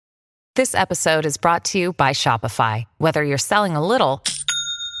This episode is brought to you by Shopify. Whether you're selling a little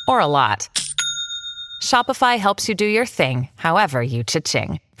or a lot, Shopify helps you do your thing, however you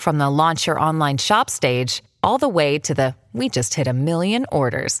cha-ching. From the launch your online shop stage, all the way to the we just hit 1 million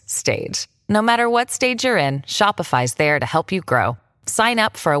orders stage. No matter what stage you're in, Shopify's there to help you grow. Sign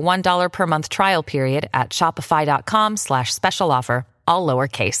up for a $1 per month trial period at shopify.com/special offer, all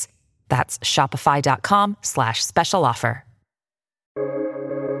lowercase. That's shopify.com/special offer.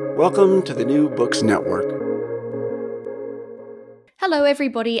 Welcome to the New Books Network. Hello,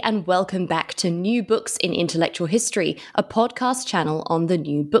 everybody, and welcome back to New Books in Intellectual History, a podcast channel on the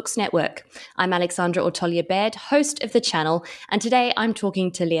New Books Network. I'm Alexandra Otolia-Baird, host of the channel, and today I'm talking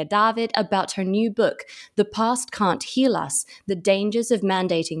to Leah David about her new book, The Past Can't Heal Us, The Dangers of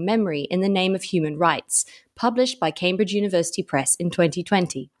Mandating Memory in the Name of Human Rights, published by Cambridge University Press in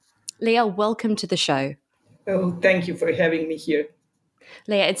 2020. Leah, welcome to the show. Oh, thank you for having me here.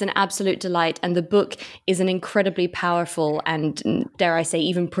 Leah, it's an absolute delight, and the book is an incredibly powerful and, dare I say,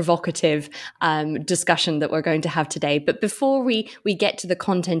 even provocative discussion that we're going to have today. But before we get to the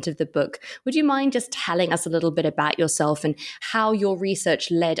content of the book, would you mind just telling us a little bit about yourself and how your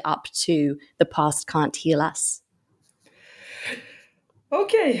research led up to The Past Can't Heal Us?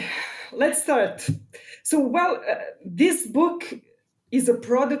 Okay, let's start. So, this book is a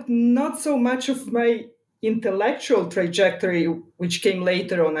product not so much of my intellectual trajectory, which came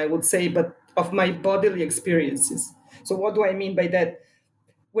later on, I would say, but of my bodily experiences. So what do I mean by that?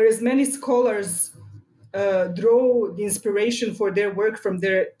 Whereas many scholars draw the inspiration for their work from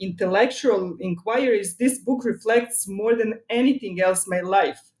their intellectual inquiries, this book reflects more than anything else my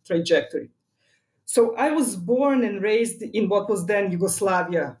life trajectory. So I was born and raised in what was then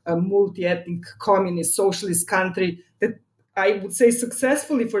Yugoslavia, a multi-ethnic communist socialist country that I would say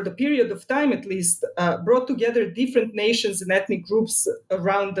successfully, for the period of time at least, brought together different nations and ethnic groups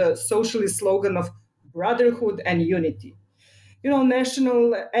around the socialist slogan of brotherhood and unity. You know,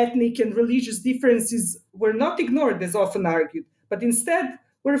 national, ethnic, and religious differences were not ignored, as often argued, but instead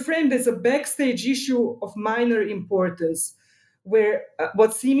were framed as a backstage issue of minor importance, where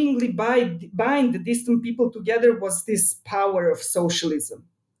what seemingly bind the distant people together was this power of socialism.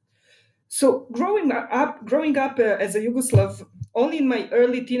 So growing up as a Yugoslav, only in my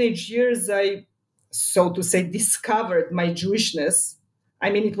early teenage years, I, so to say, discovered my Jewishness. I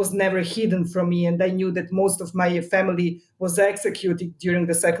mean, it was never hidden from me, and I knew that most of my family was executed during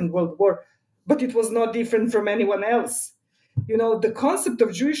the Second World War, but it was not different from anyone else. You know, the concept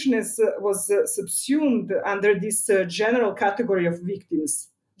of Jewishness was subsumed under this general category of victims,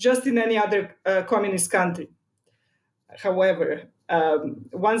 just in any other communist country. However,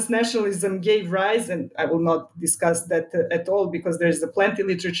 once nationalism gave rise, and I will not discuss that at all because there is plenty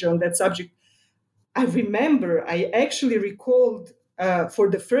literature on that subject, I actually recalled for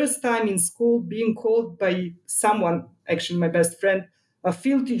the first time in school being called by someone, actually my best friend, a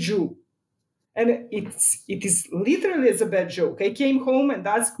filthy Jew. And it is literally as a bad joke. I came home and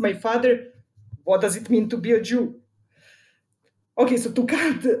asked my father, what does it mean to be a Jew? Okay, so to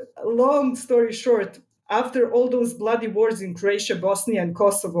cut a long story short, after all those bloody wars in Croatia, Bosnia, and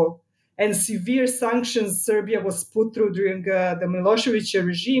Kosovo, and severe sanctions Serbia was put through during the Milosevic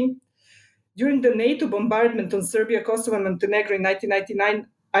regime, during the NATO bombardment on Serbia, Kosovo, and Montenegro in 1999,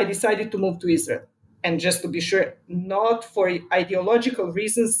 I decided to move to Israel. And just to be sure, not for ideological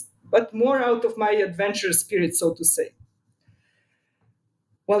reasons, but more out of my adventurous spirit, so to say.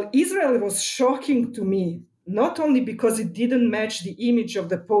 Well, Israel was shocking to me, not only because it didn't match the image of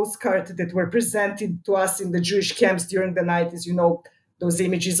the postcard that were presented to us in the Jewish camps during the 90s, you know, those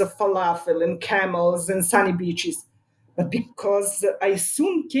images of falafel and camels and sunny beaches, but because I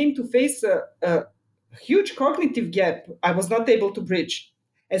soon came to face a huge cognitive gap I was not able to bridge.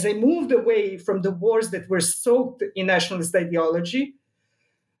 As I moved away from the wars that were soaked in nationalist ideology,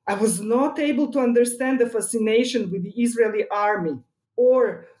 I was not able to understand the fascination with the Israeli army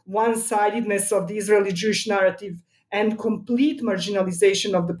or one-sidedness of the Israeli Jewish narrative and complete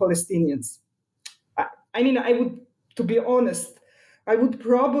marginalization of the Palestinians. I would, to be honest, I would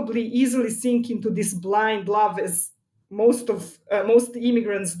probably easily sink into this blind love as most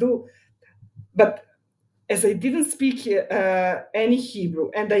immigrants do. But as I didn't speak any Hebrew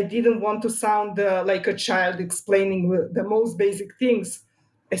and I didn't want to sound like a child explaining the most basic things,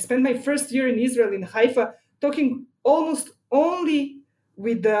 I spent my first year in Israel, in Haifa, talking almost only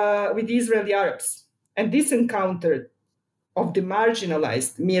with Israeli Arabs. And this encounter of the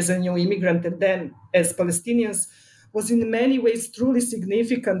marginalized, me as a new immigrant and then as Palestinians, was in many ways truly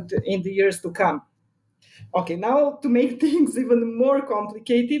significant in the years to come. Okay, now to make things even more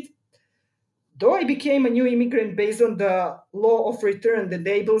complicated, Though I became a new immigrant based on the law of return that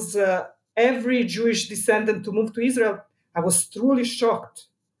enables every Jewish descendant to move to Israel, I was truly shocked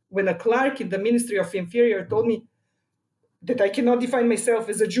when a clerk in the Ministry of Interior told me that I cannot define myself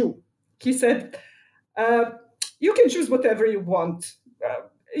as a Jew. He said, you can choose whatever you want.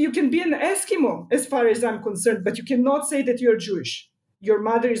 You can be an Eskimo, as far as I'm concerned, but you cannot say that you're Jewish. Your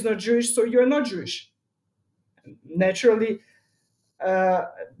mother is not Jewish, so you're not Jewish. Naturally,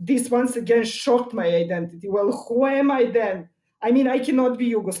 this once again shocked my identity. Well, who am I then? I mean, I cannot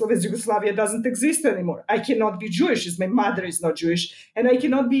be Yugoslav, as Yugoslavia doesn't exist anymore. I cannot be Jewish, as my mother is not Jewish. And I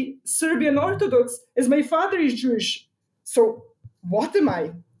cannot be Serbian Orthodox, as my father is Jewish. So what am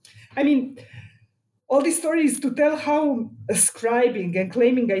I? I mean, all these stories to tell how ascribing and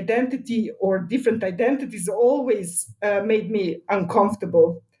claiming identity or different identities always made me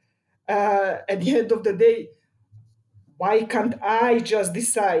uncomfortable. At the end of the day, why can't I just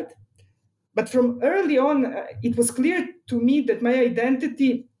decide? But from early on, it was clear to me that my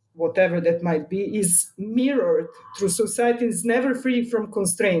identity, whatever that might be, is mirrored through society and is never free from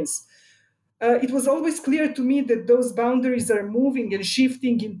constraints. It was always clear to me that those boundaries are moving and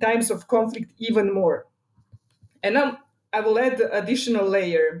shifting in times of conflict even more. And now I will add an additional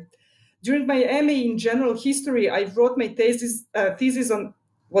layer. During my MA in general history, I wrote my thesis on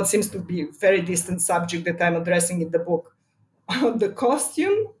what seems to be a very distant subject that I'm addressing in the book, on the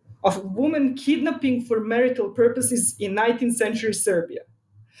costume of women kidnapping for marital purposes in 19th century Serbia.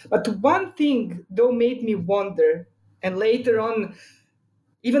 But one thing, though, made me wonder, and later on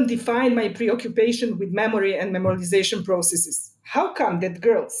even defined my preoccupation with memory and memorization processes. How come that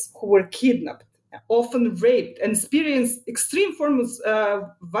girls who were kidnapped, often raped, and experienced extreme forms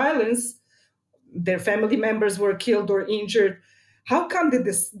of violence, their family members were killed or injured, how come that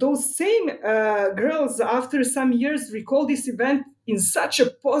those same girls, after some years, recall this event in such a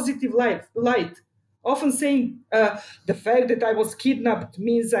positive light, often saying the fact that I was kidnapped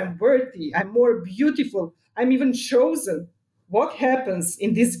means I'm worthy, I'm more beautiful, I'm even chosen? What happens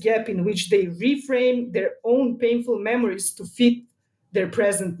in this gap in which they reframe their own painful memories to fit their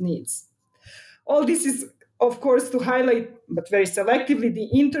present needs? All this is, of course, to highlight, but very selectively, the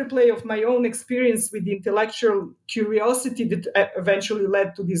interplay of my own experience with the intellectual curiosity that eventually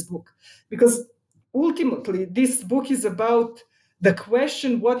led to this book. Because ultimately, this book is about the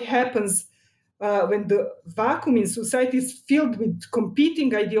question what happens when the vacuum in society is filled with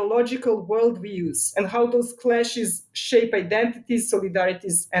competing ideological worldviews and how those clashes shape identities,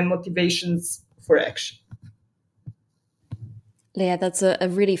 solidarities, and motivations for action. Leah, that's a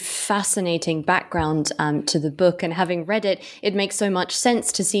really fascinating background to the book. And having read it, it makes so much sense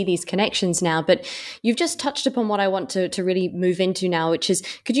to see these connections now. But you've just touched upon what I want to really move into now, which is,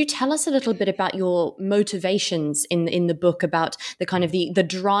 could you tell us a little bit about your motivations in the book, about the kind of the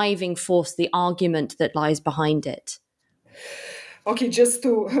driving force, the argument that lies behind it? Okay, just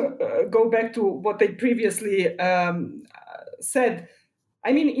to go back to what I previously said,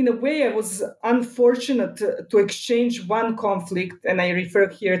 I mean, in a way, I was unfortunate to exchange one conflict, and I refer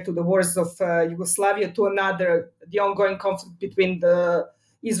here to the wars of Yugoslavia, to another, the ongoing conflict between the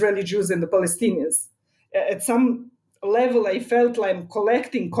Israeli Jews and the Palestinians. At some level, I felt like I'm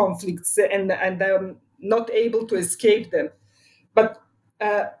collecting conflicts and I'm not able to escape them. But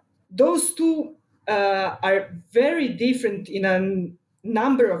those two are very different in a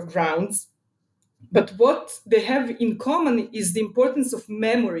number of grounds. But what they have in common is the importance of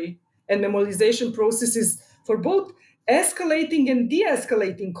memory and memorization processes for both escalating and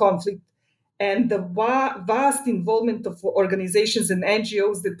de-escalating conflict, and the vast involvement of organizations and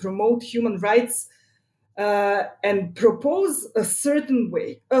NGOs that promote human rights and propose a certain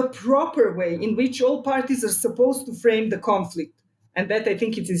way, a proper way in which all parties are supposed to frame the conflict. And that, I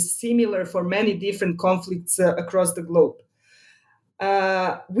think, it is similar for many different conflicts across the globe.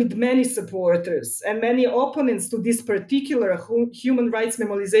 With many supporters and many opponents to this particular human rights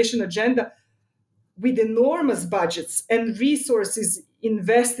memorization agenda, with enormous budgets and resources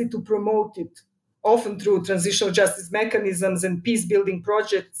invested to promote it, often through transitional justice mechanisms and peace-building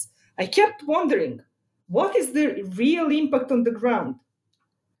projects, I kept wondering, what is the real impact on the ground?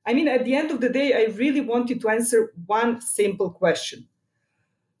 I mean, at the end of the day, I really wanted to answer one simple question.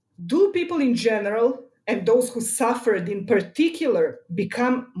 Do people in general, and those who suffered in particular,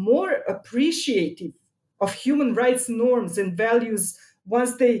 become more appreciative of human rights norms and values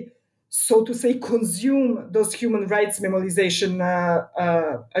once they, so to say, consume those human rights memorization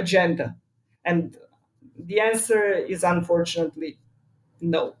agenda? And the answer is unfortunately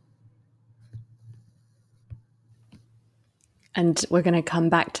no. And we're going to come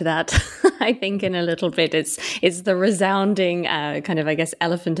back to that I think in a little bit it's the resounding kind of, I guess,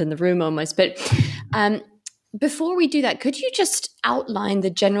 elephant in the room almost. But before we do that, could you just outline the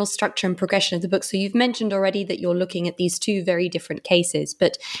general structure and progression of the book? So you've mentioned already that you're looking at these two very different cases,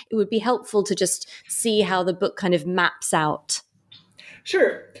 but it would be helpful to just see how the book kind of maps out.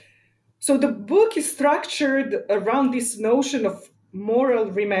 Sure. So the book is structured around this notion of moral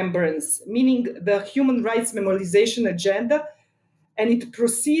remembrance, meaning the human rights memorialization agenda, and it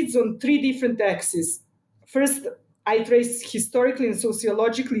proceeds on three different axes. First, I trace historically and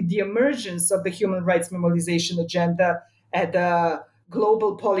sociologically the emergence of the human rights memorialization agenda at a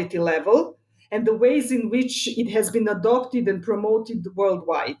global polity level and the ways in which it has been adopted and promoted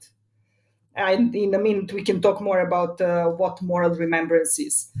worldwide. And in a minute, we can talk more about what moral remembrance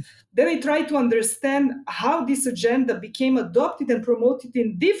is. Then I try to understand how this agenda became adopted and promoted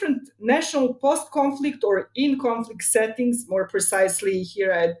in different national post-conflict or in-conflict settings. More precisely,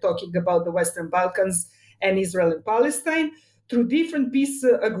 here I'm talking about the Western Balkans and Israel and Palestine through different peace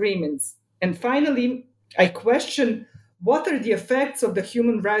agreements. And finally, I question what are the effects of the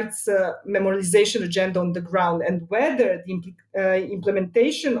human rights memorialization agenda on the ground and whether the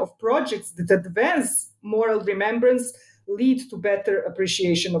implementation of projects that advance moral remembrance lead to better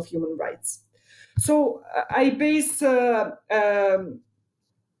appreciation of human rights. So I base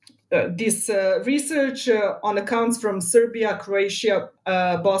this research on accounts from Serbia, Croatia,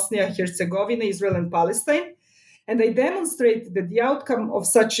 Bosnia, Herzegovina, Israel, and Palestine. And I demonstrate that the outcome of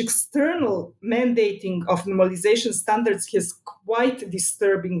such external mandating of normalization standards has quite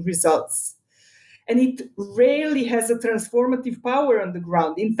disturbing results. And it rarely has a transformative power on the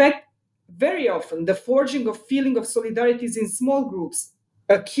ground. In fact, very often, the forging of feeling of solidarity is in small groups,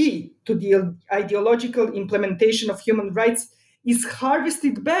 a key to the ideological implementation of human rights, is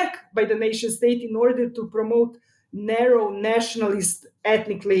harvested back by the nation state in order to promote narrow nationalist,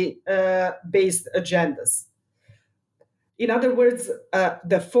 ethnically based agendas. In other words,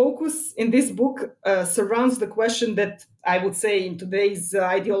 the focus in this book surrounds the question that I would say in today's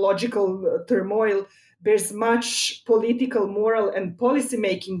ideological turmoil bears much political, moral, and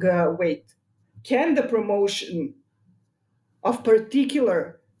policy-making weight. Can the promotion of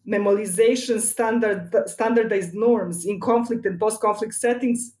particular memorialization standardized norms in conflict and post-conflict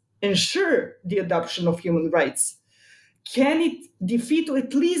settings ensure the adoption of human rights? Can it defeat or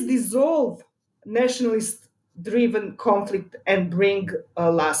at least dissolve nationalist-driven conflict and bring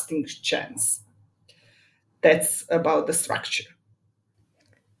a lasting chance? That's about the structure.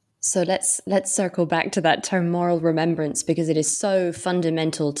 So let's circle back to that term moral remembrance, because it is so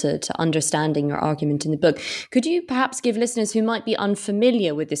fundamental to understanding your argument in the book. Could you perhaps give listeners who might be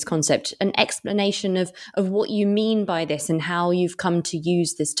unfamiliar with this concept an explanation of what you mean by this and how you've come to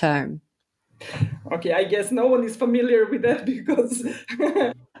use this term? Okay, I guess no one is familiar with that because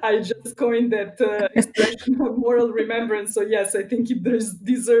I just coined that expression of moral remembrance. So yes, I think it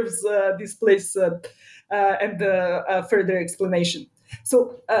deserves this place and further explanation.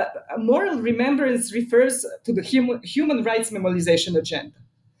 So moral remembrance refers to the human rights memorialization agenda.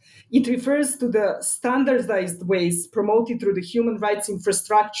 It refers to the standardized ways promoted through the human rights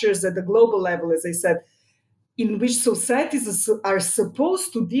infrastructures at the global level, as I said, in which societies are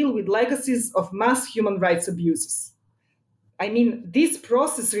supposed to deal with legacies of mass human rights abuses. I mean, this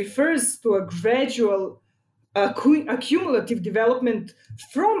process refers to a gradual accumulative development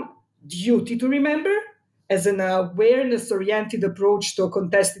from duty to remember as an awareness-oriented approach to a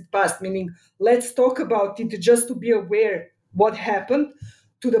contested past, meaning let's talk about it just to be aware what happened,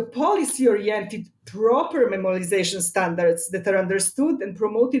 to the policy-oriented proper memorialization standards that are understood and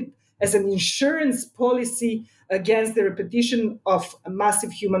promoted as an insurance policy against the repetition of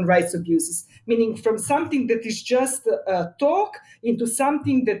massive human rights abuses, meaning from something that is just a talk into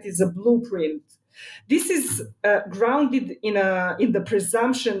something that is a blueprint. This is grounded in the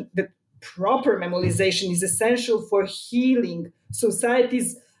presumption that proper memorialization is essential for healing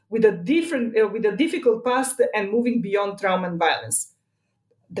societies with a difficult past and moving beyond trauma and violence.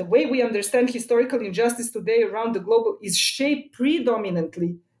 The way we understand historical injustice today around the globe is shaped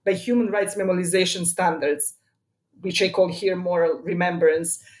predominantly by human rights memorialization standards, which I call here moral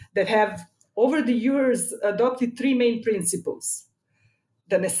remembrance, that have over the years adopted three main principles: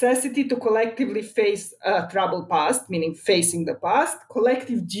 the necessity to collectively face a troubled past, meaning facing the past,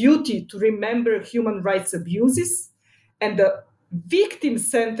 collective duty to remember human rights abuses, and the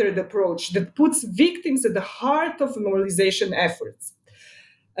victim-centered approach that puts victims at the heart of memorialization efforts.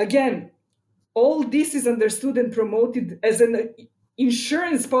 Again, all this is understood and promoted as an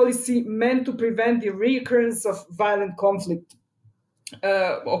insurance policy meant to prevent the reoccurrence of violent conflict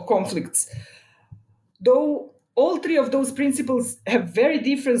or conflicts. Though all three of those principles have very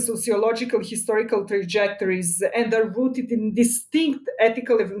different sociological, historical trajectories and are rooted in distinct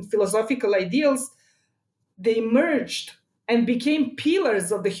ethical and philosophical ideals. They emerged and became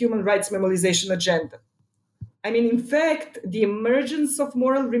pillars of the human rights memorialization agenda. I mean, in fact, the emergence of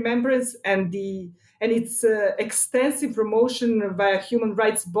moral remembrance and its extensive promotion via human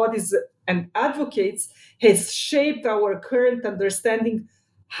rights bodies and advocates has shaped our current understanding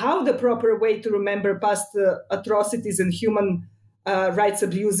how the proper way to remember past atrocities and human rights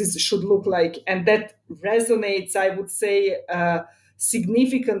abuses should look like. And that resonates, I would say,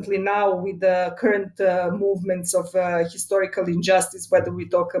 significantly now with the current movements of historical injustice, whether we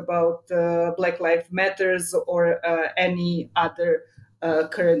talk about Black Lives Matters or any other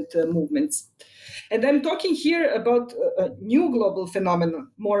current movements. And I'm talking here about a new global phenomenon,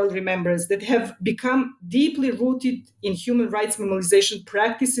 moral remembrance, that have become deeply rooted in human rights memorialization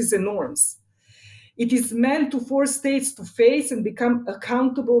practices and norms. It is meant to force states to face and become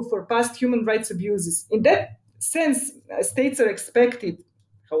accountable for past human rights abuses. In that sense, states are expected,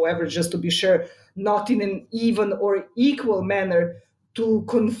 however, just to be sure, not in an even or equal manner, to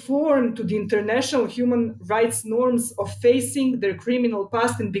conform to the international human rights norms of facing their criminal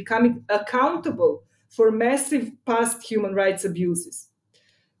past and becoming accountable for massive past human rights abuses.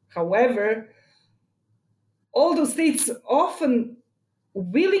 However, although states often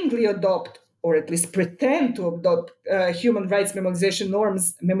willingly adopt or at least pretend to adopt human rights memorialization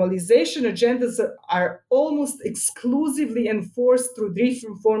norms, memorialization agendas are almost exclusively enforced through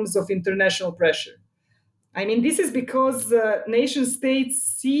different forms of international pressure. I mean, this is because nation states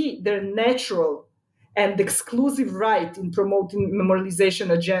see their natural and exclusive right in promoting memorialization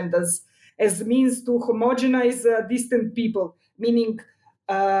agendas as means to homogenize distant people, meaning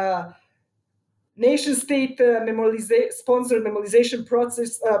nation-state sponsored memorialization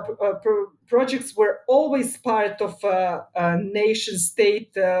projects were always part of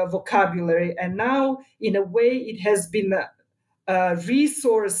nation-state vocabulary, and now, in a way, it has been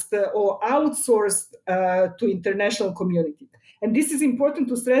resourced or outsourced to international community. And this is important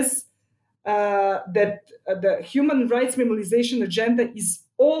to stress that the human rights memorialization agenda is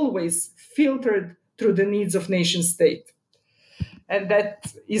always filtered through the needs of nation-state. And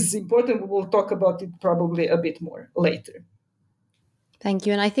that is important. We will talk about it probably a bit more later. Thank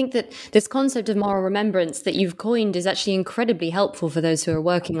you. And I think that this concept of moral remembrance that you've coined is actually incredibly helpful for those who are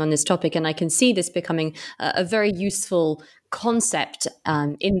working on this topic. And I can see this becoming a very useful concept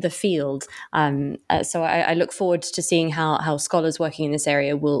in the field. So I look forward to seeing how scholars working in this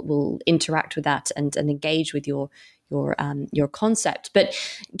area will interact with that and engage with your concept. But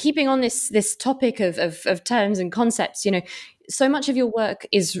keeping on this topic of terms and concepts, so much of your work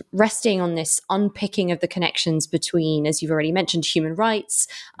is resting on this unpicking of the connections between, as you've already mentioned, human rights,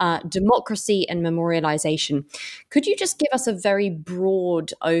 democracy, and memorialization. Could you just give us a very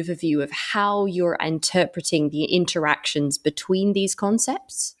broad overview of how you're interpreting the interactions between these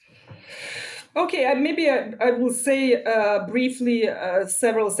concepts? Okay, maybe I will say briefly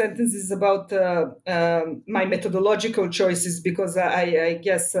several sentences about my methodological choices, because I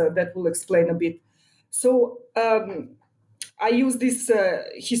guess that will explain a bit. So I use this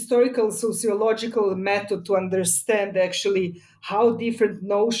historical sociological method to understand actually how different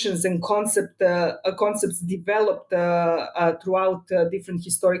notions and concepts developed throughout different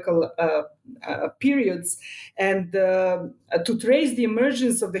historical periods, and to trace the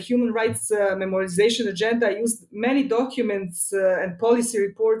emergence of the human rights memorization agenda, I used many documents and policy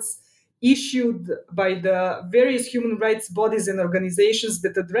reports issued by the various human rights bodies and organizations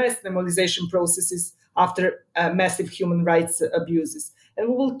that address memorization processes after massive human rights abuses. And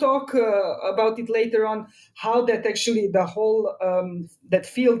we will talk about it later on, how that actually the whole that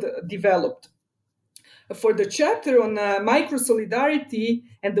field developed. For the chapter on micro-solidarity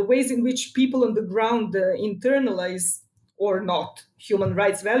and the ways in which people on the ground internalize or not human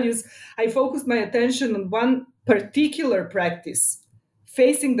rights values, I focused my attention on one particular practice,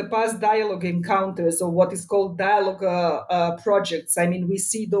 facing the past dialogue encounters, or what is called dialogue projects. I mean, we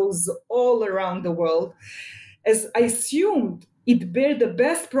see those all around the world, as I assumed it bear the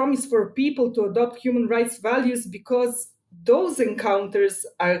best promise for people to adopt human rights values, because those encounters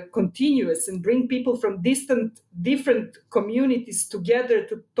are continuous and bring people from different communities together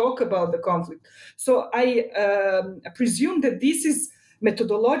to talk about the conflict. So I presume that this is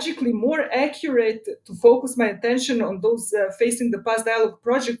methodologically more accurate to focus my attention on those facing the past dialogue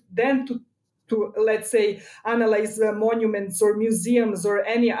project than to let's say, analyze monuments or museums or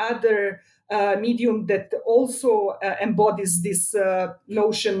any other medium that also embodies this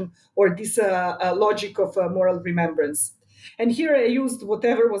notion or this logic of moral remembrance. And here I used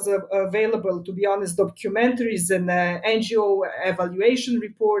whatever was available, to be honest, documentaries and NGO evaluation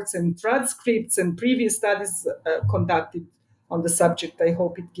reports and transcripts and previous studies conducted on the subject. I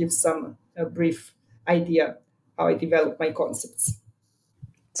hope it gives some brief idea how I developed my concepts.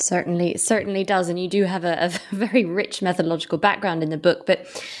 Certainly does. And you do have a very rich methodological background in the book. But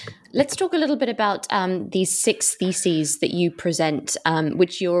let's talk a little bit about these 6 theses that you present,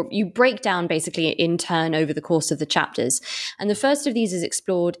 which you break down basically in turn over the course of the chapters. And the first of these is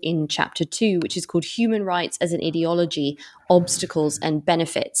explored in chapter 2, which is called Human Rights as an Ideology, Obstacles and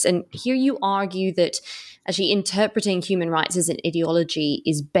Benefits. And here you argue that actually interpreting human rights as an ideology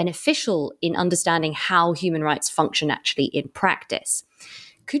is beneficial in understanding how human rights function actually in practice.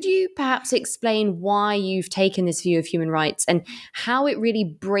 Could you perhaps explain why you've taken this view of human rights and how it really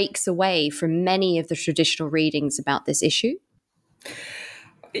breaks away from many of the traditional readings about this issue?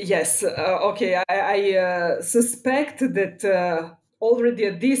 Yes. Okay. I suspect that already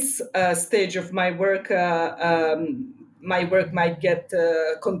at this stage of my work might get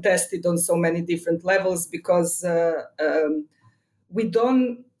contested on so many different levels because we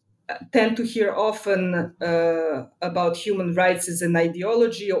don't tend to hear often about human rights as an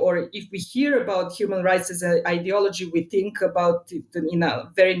ideology, or if we hear about human rights as an ideology, we think about it in a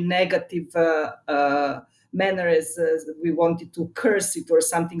very negative manner, as we wanted to curse it or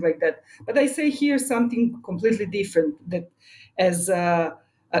something like that. But I say here something completely different, that as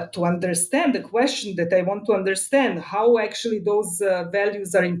to understand the question that I want to understand, how actually those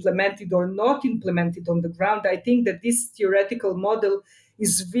values are implemented or not implemented on the ground, I think that this theoretical model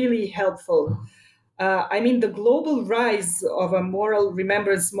is really helpful. The global rise of a moral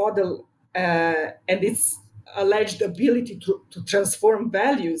remembrance model and its alleged ability to transform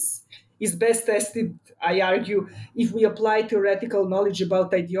values is best tested, I argue, if we apply theoretical knowledge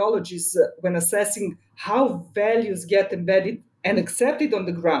about ideologies when assessing how values get embedded and accepted on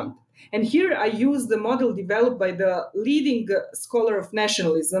the ground. And here I use the model developed by the leading scholar of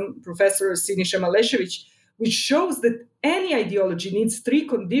nationalism, Professor Sinisa Malešević, which shows that any ideology needs 3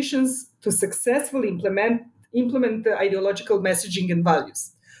 conditions to successfully implement the ideological messaging and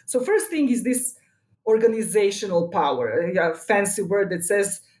values. So first thing is this organizational power, a fancy word that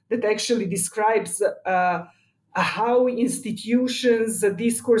says that actually describes how institutions,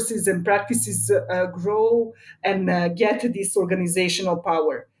 discourses, and practices grow and get this organizational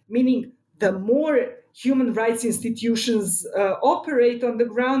power. Meaning, the more human rights institutions operate on the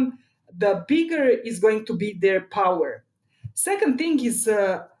ground, the bigger is going to be their power. Second thing is,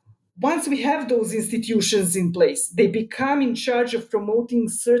 once we have those institutions in place, they become in charge of promoting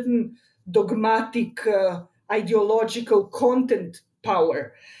certain dogmatic, ideological content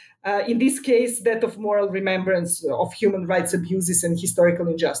power. In this case, that of moral remembrance of human rights abuses and historical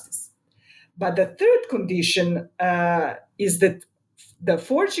injustice. But the third condition is that the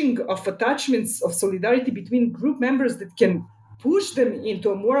forging of attachments of solidarity between group members that can push them into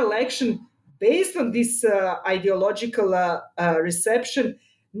a moral action based on this ideological reception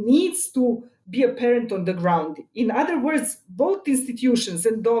needs to be apparent on the ground. In other words, both institutions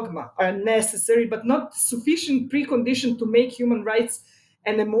and dogma are necessary, but not sufficient precondition to make human rights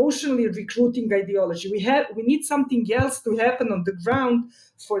an emotionally recruiting ideology. We need something else to happen on the ground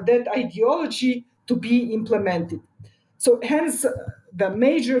for that ideology to be implemented. So hence, the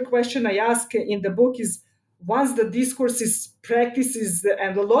major question I ask in the book is, once the discourses, practices,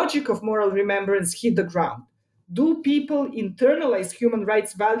 and the logic of moral remembrance hit the ground, do people internalize human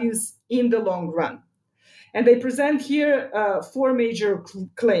rights values in the long run? And I present here 4 major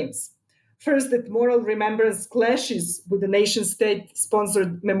claims. First, that moral remembrance clashes with the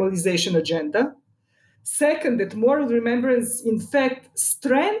nation-state-sponsored memorization agenda. Second, that moral remembrance, in fact,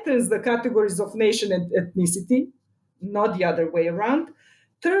 strengthens the categories of nation and ethnicity, not the other way around.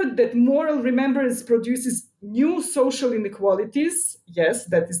 Third, that moral remembrance produces new social inequalities. Yes,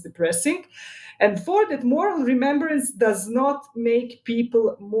 that is depressing. And fourth, that moral remembrance does not make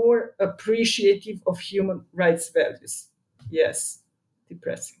people more appreciative of human rights values. Yes,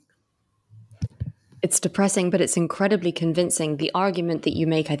 depressing. It's depressing, but it's incredibly convincing. The argument that you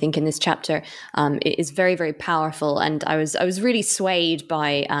make, I think, in this chapter is very, very powerful. And I was really swayed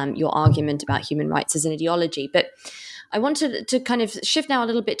by your argument about human rights as an ideology. But I wanted to kind of shift now a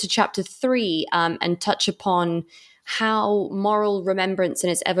little bit to chapter 3 and touch upon how moral remembrance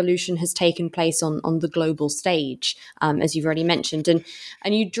and its evolution has taken place on the global stage, as you've already mentioned. And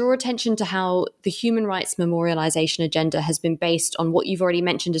you draw attention to how the human rights memorialization agenda has been based on what you've already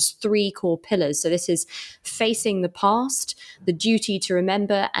mentioned as 3 core pillars. So this is facing the past, the duty to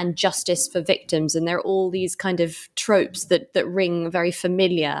remember, and justice for victims. And they're all these kind of tropes that ring very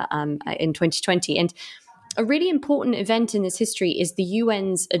familiar in 2020. And A really important event in this history is the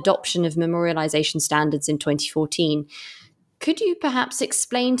UN's adoption of memorialization standards in 2014. Could you perhaps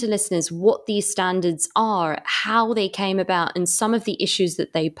explain to listeners what these standards are, how they came about, and some of the issues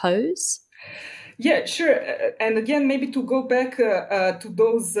that they pose? Yeah, sure. And again, maybe to go back to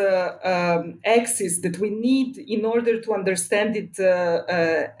those axes that we need in order to understand it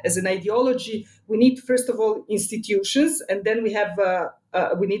as an ideology, we need, first of all, institutions, and then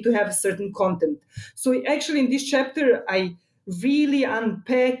we need to have a certain content. So actually, in this chapter, I really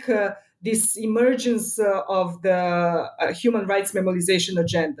unpack this emergence of the human rights memorization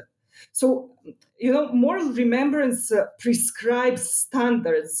agenda. So, moral remembrance prescribes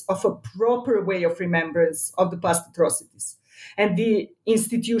standards of a proper way of remembrance of the past atrocities. And the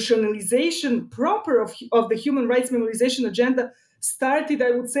institutionalization proper of the human rights memorization agenda started,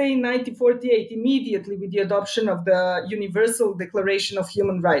 I would say, in 1948, immediately with the adoption of the Universal Declaration of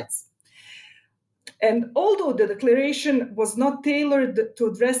Human Rights. And although the declaration was not tailored to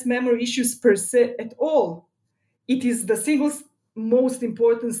address memory issues per se at all, it is the single most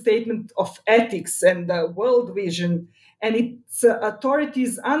important statement of ethics and world vision, and its authority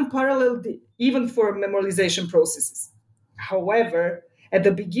is unparalleled even for memorization processes. However, at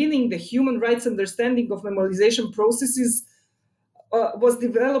the beginning, the human rights understanding of memorization processes was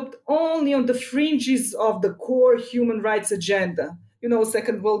developed only on the fringes of the core human rights agenda.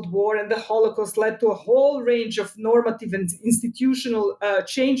 Second World War and the Holocaust led to a whole range of normative and institutional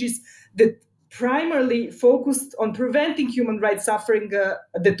changes that primarily focused on preventing human rights suffering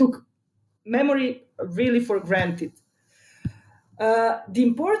that took memory really for granted. The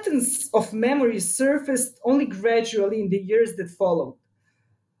importance of memory surfaced only gradually in the years that followed.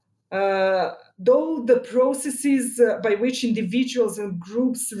 Though the processes by which individuals and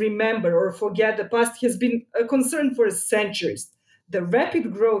groups remember or forget the past has been a concern for centuries, the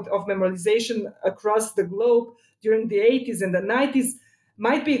rapid growth of memorization across the globe during the 80s and the 90s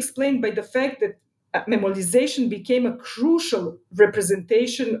might be explained by the fact that memorization became a crucial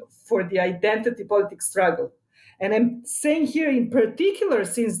representation for the identity politics struggle. And I'm saying here in particular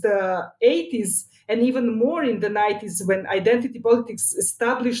since the 80s and even more in the 90s when identity politics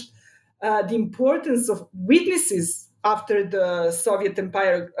established the importance of witnesses after the Soviet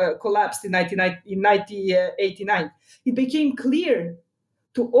Empire collapsed in 1989. It became clear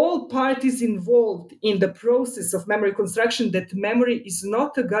to all parties involved in the process of memory construction that memory is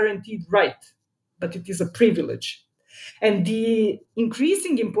not a guaranteed right, but it is a privilege. And the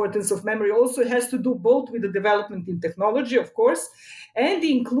increasing importance of memory also has to do both with the development in technology, of course, and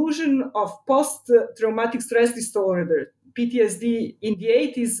the inclusion of post-traumatic stress disorder, PTSD, in the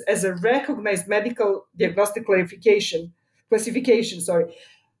 80s as a recognized medical diagnostic classification.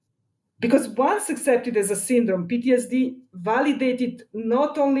 Because once accepted as a syndrome, PTSD validated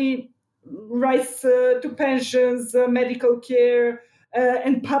not only rights to pensions, medical care,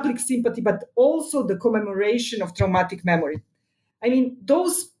 and public sympathy, but also the commemoration of traumatic memory. I mean,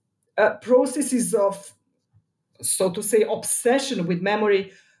 those processes of, so to say, obsession with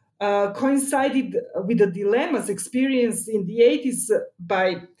memory coincided with the dilemmas experienced in the 80s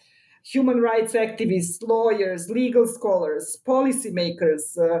by human rights activists, lawyers, legal scholars,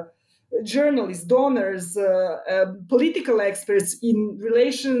 policymakers, journalists, donors, political experts in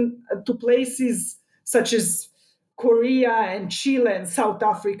relation to places such as Korea and Chile and South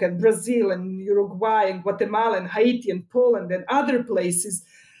Africa and Brazil and Uruguay and Guatemala and Haiti and Poland and other places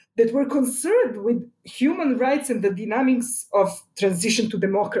that were concerned with human rights and the dynamics of transition to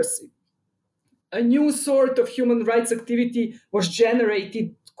democracy. A new sort of human rights activity was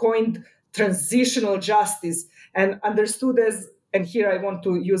generated, coined transitional justice, and understood as, and here I want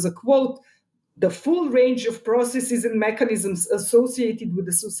to use a quote, the full range of processes and mechanisms associated with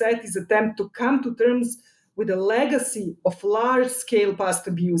the society's attempt to come to terms with a legacy of large-scale past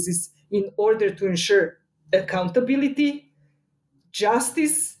abuses in order to ensure accountability,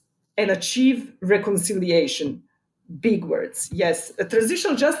 justice, and achieve reconciliation. Big words, yes.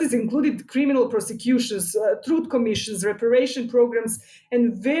 Transitional justice included criminal prosecutions, truth commissions, reparation programs,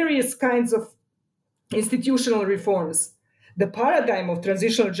 and various kinds of institutional reforms. The paradigm of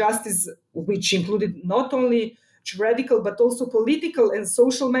transitional justice, which included not only juridical but also political and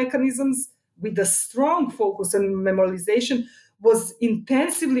social mechanisms with a strong focus on memorialization, was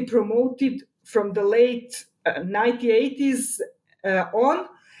intensively promoted from the late 1980s on,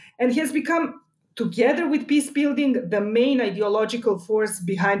 and has become, together with peace building, the main ideological force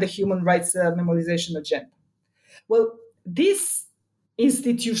behind the human rights memorization agenda. Well, this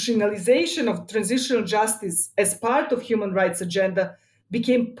institutionalization of transitional justice as part of human rights agenda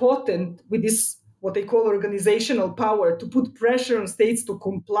became potent with this what they call organizational power, to put pressure on states to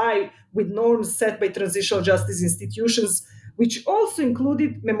comply with norms set by transitional justice institutions, which also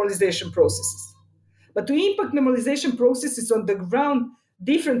included memorialization processes. But to impact memorialization processes on the ground,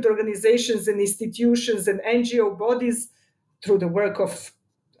 different organizations and institutions and NGO bodies, through the work of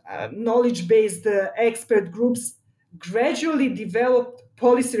knowledge-based expert groups, gradually developed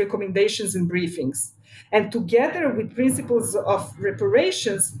policy recommendations and briefings. And together with principles of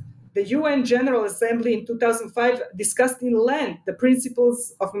reparations, the UN General Assembly in 2005 discussed in length the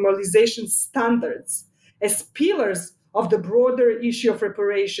principles of memorialization standards as pillars of the broader issue of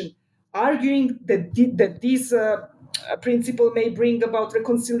reparation, arguing that these principle may bring about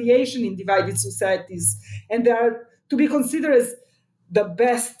reconciliation in divided societies, and they are to be considered as the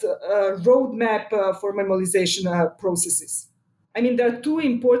best roadmap for memorialization processes. I mean, there are two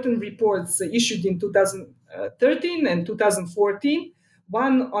important reports issued in 2013 and 2014,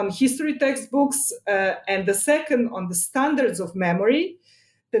 one on history textbooks and the second on the standards of memory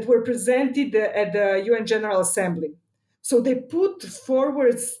that were presented at the UN General Assembly. So they put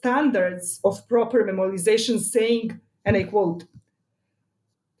forward standards of proper memorialization saying, and I quote,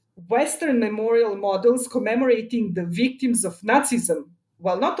 Western memorial models commemorating the victims of Nazism,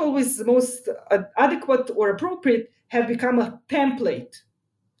 while not always the most adequate or appropriate, have become a template,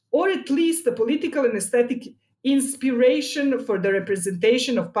 or at least a political and aesthetic inspiration for the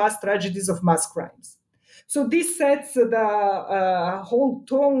representation of past tragedies of mass crimes. So this sets the whole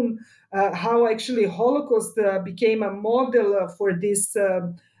tone, how actually Holocaust became a model for these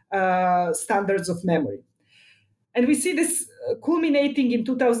standards of memory. And we see this culminating in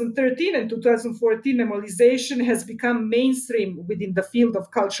 2013 and 2014. Memorialization has become mainstream within the field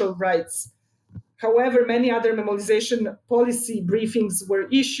of cultural rights. However, many other memorialization policy briefings were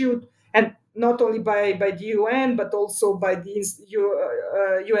issued, and not only by the UN, but also by the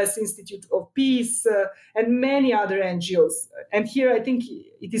US Institute of Peace and many other NGOs. And here I think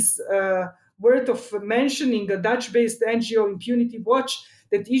it is worth of mentioning a Dutch-based NGO, Impunity Watch,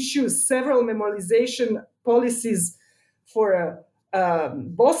 that issues several memorialization policies for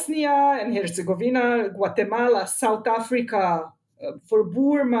Bosnia and Herzegovina, Guatemala, South Africa, for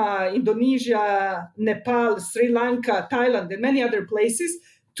Burma, Indonesia, Nepal, Sri Lanka, Thailand, and many other places,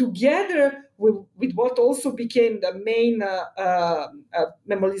 together with what also became the main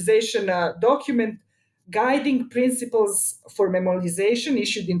memorialization document, Guiding Principles for Memorialization,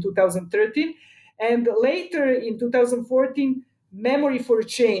 issued in 2013, and later in 2014, Memory for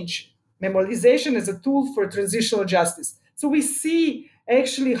Change, Memorialization as a Tool for Transitional Justice. So we see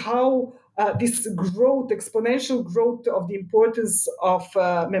actually how this growth, exponential growth of the importance of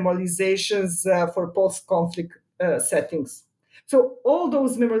memorializations for post-conflict settings. So all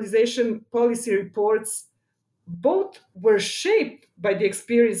those memorialization policy reports both were shaped by the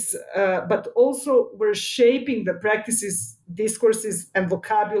experience, but also were shaping the practices, discourses, and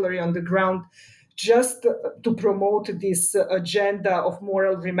vocabulary on the ground, just to promote this agenda of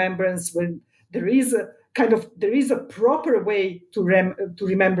moral remembrance, when there is a proper way to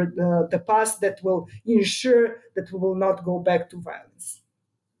remember the past that will ensure that we will not go back to violence.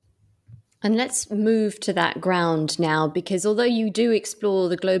 And let's move to that ground now, because although you do explore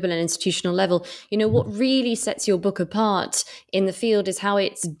the global and institutional level, what really sets your book apart in the field is how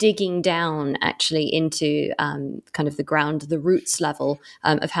it's digging down actually into kind of the ground, the roots level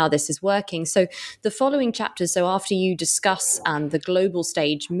of how this is working. So the following chapters, so after you discuss the global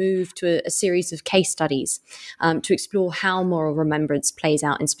stage, move to a series of case studies to explore how moral remembrance plays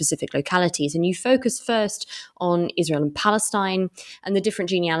out in specific localities. And you focus first on Israel and Palestine and the different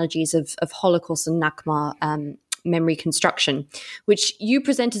genealogies of Holocaust and Nakba memory construction, which you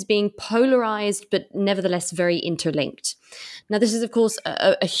present as being polarized, but nevertheless very interlinked. Now, this is, of course,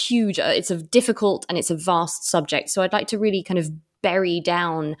 a huge, it's a difficult and it's a vast subject. So I'd like to really kind of bury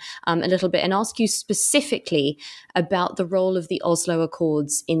down a little bit and ask you specifically about the role of the Oslo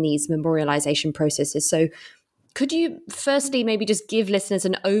Accords in these memorialization processes. So could you firstly maybe just give listeners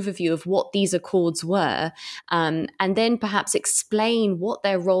an overview of what these accords were, and then perhaps explain what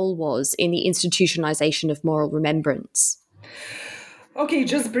their role was in the institutionalization of moral remembrance? Okay,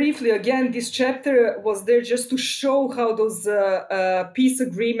 just briefly, again, this chapter was there just to show how those peace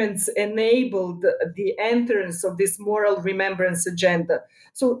agreements enabled the entrance of this moral remembrance agenda.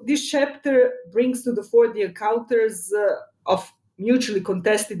 So this chapter brings to the fore the encounters of mutually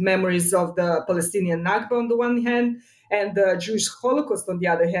contested memories of the Palestinian Nakba on the one hand and the Jewish Holocaust on the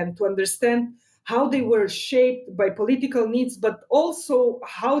other hand, to understand how they were shaped by political needs, but also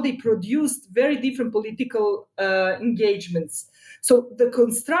how they produced very different political engagements. So the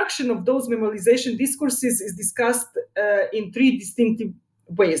construction of those memorialization discourses is discussed in three distinctive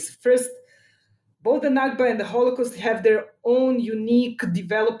ways. First, Both the Nakba and the Holocaust have their own unique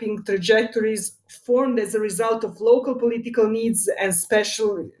developing trajectories formed as a result of local political needs and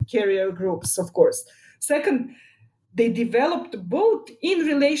special carrier groups, of course. Second, they developed both in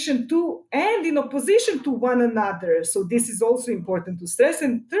relation to and in opposition to one another. So this is also important to stress.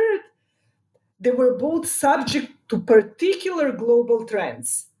 And third, they were both subject to particular global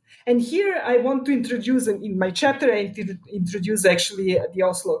trends. And here I want to introduce, in my chapter, I introduce actually the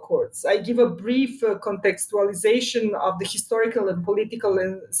Oslo Accords. I give a brief contextualization of the historical and political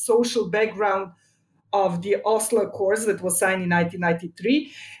and social background of the Oslo Accords that was signed in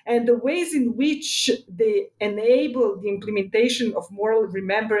 1993, and the ways in which they enable the implementation of moral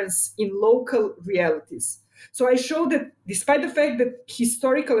remembrance in local realities. So I show that despite the fact that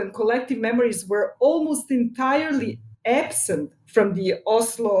historical and collective memories were almost entirely absent from the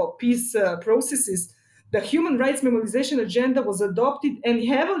Oslo peace processes, the human rights memorization agenda was adopted and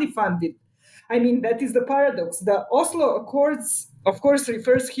heavily funded. I mean, that is the paradox. The Oslo Accords, of course,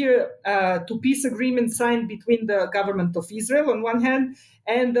 refers here to peace agreements signed between the government of Israel on one hand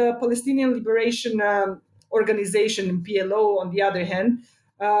and the Palestinian Liberation Organization, PLO, on the other hand,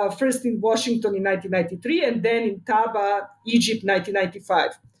 first in Washington in 1993 and then in Taba, Egypt,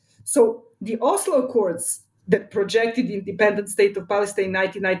 1995. So the Oslo Accords that projected the independent state of Palestine in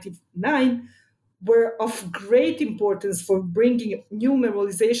 1999 were of great importance for bringing new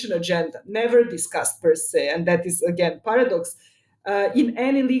memorization agenda, never discussed per se, and that is, again, paradox, in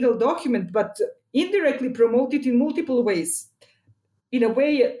any legal document, but indirectly promoted in multiple ways. In a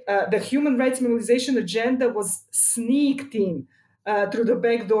way, the human rights memorization agenda was sneaked in through the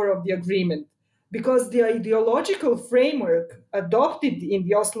back door of the agreement, because the ideological framework adopted in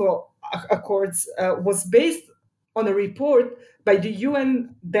the Oslo Accords was based on a report by the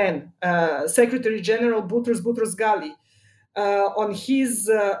UN then Secretary General Boutros Ghali on his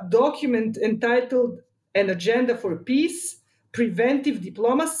document entitled An Agenda for Peace, Preventive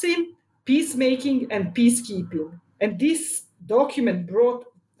Diplomacy, Peacemaking and Peacekeeping. And this document brought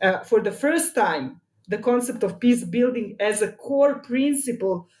for the first time the concept of peace building as a core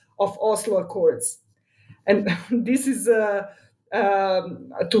principle of Oslo Accords. And this is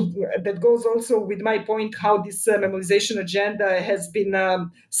that goes also with my point how this memorization agenda has been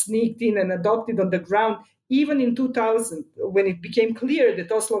sneaked in and adopted on the ground, even in 2000, when it became clear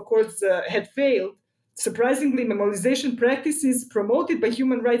that Oslo Accords had failed. Surprisingly, memorization practices promoted by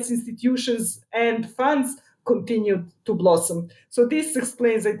human rights institutions and funds continued to blossom. So this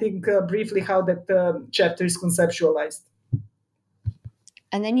explains, I think, briefly how that chapter is conceptualized.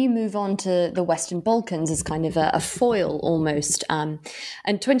 And then you move on to the Western Balkans as kind of a foil almost. And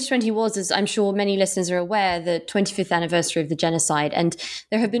 2020 was, as I'm sure many listeners are aware, the 25th anniversary of the genocide. And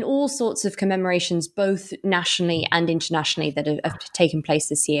there have been all sorts of commemorations, both nationally and internationally, that have taken place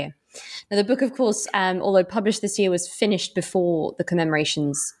this year. Now, the book, of course, although published this year, was finished before the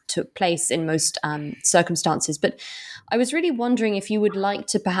commemorations took place in most circumstances. But I was really wondering if you would like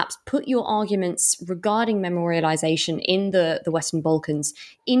to perhaps put your arguments regarding memorialization in the Western Balkans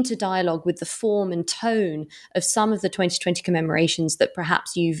into dialogue with the form and tone of some of the 2020 commemorations that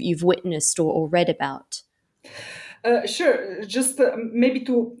perhaps you've witnessed or read about. Sure. Just maybe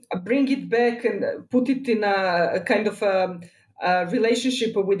to bring it back and put it in a kind of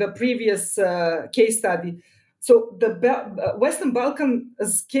relationship with a previous case study. So the Western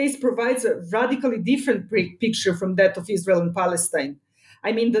Balkans case provides a radically different picture from that of Israel and Palestine.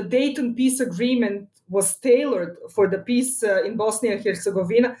 I mean, the Dayton Peace Agreement was tailored for the peace in Bosnia and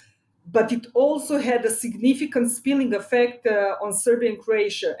Herzegovina, but it also had a significant spilling effect on Serbia and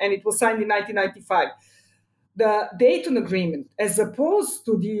Croatia, and it was signed in 1995. The Dayton Agreement, as opposed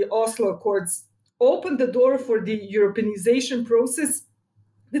to the Oslo Accords, opened the door for the Europeanization process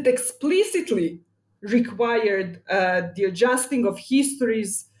that explicitly required the adjusting of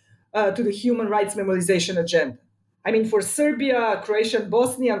histories to the human rights memorization agenda. I mean, for Serbia, Croatia, and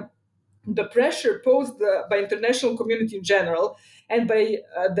Bosnia, the pressure posed by international community in general and by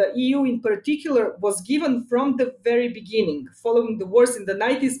the EU in particular was given from the very beginning. Following the wars in the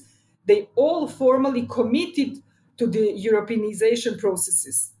 90s, they all formally committed to the Europeanization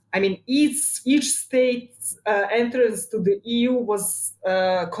processes. I mean, each state's entrance to the EU was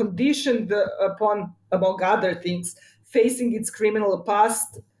conditioned upon, among other things, facing its criminal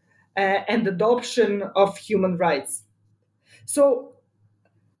past and adoption of human rights. So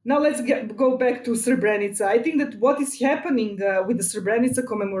now let's go back to Srebrenica. I think that what is happening with the Srebrenica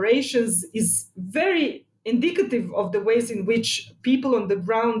commemorations is very indicative of the ways in which people on the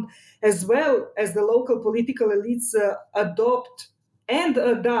ground, as well as the local political elites, adopt and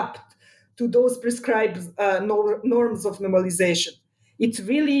adapt to those prescribed norms of normalization. it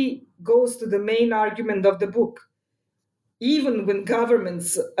really goes to the main argument of the book. Even when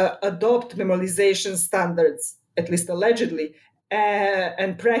governments adopt memorization standards, at least allegedly,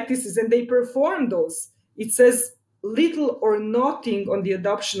 and practices, and they perform those, it says little or nothing on the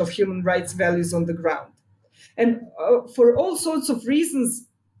adoption of human rights values on the ground. And for all sorts of reasons,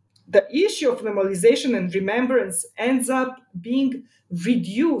 the issue of memorization and remembrance ends up being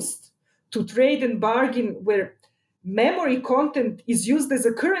reduced to trade and bargain, where memory content is used as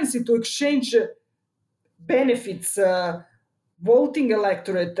a currency to exchange benefits, voting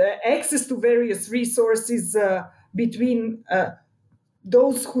electorate, access to various resources between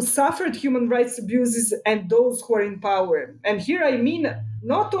those who suffered human rights abuses and those who are in power. And here I mean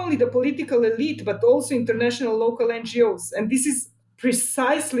not only the political elite, but also international local NGOs. And this is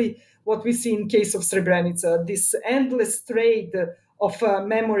precisely what we see in case of Srebrenica, this endless trade of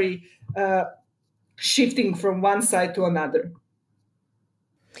memory shifting from one side to another.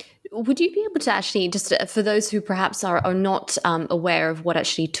 Would you be able to actually, just for those who perhaps are not aware of what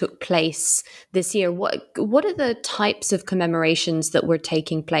actually took place this year, what are the types of commemorations that were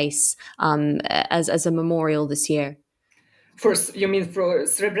taking place as a memorial this year? You mean for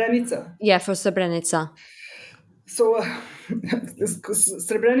Srebrenica? Yeah, for Srebrenica. So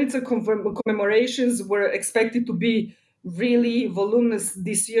Srebrenica commemorations were expected to be really voluminous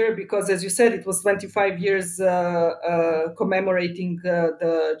this year because, as you said, it was 25 years commemorating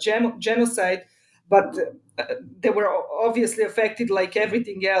the genocide, but they were obviously affected, like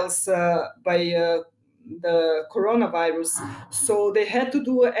everything else, by the coronavirus. So they had to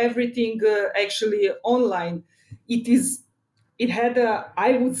do everything actually online. It had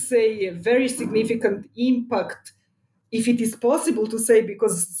I would say, a very significant impact, if it is possible to say,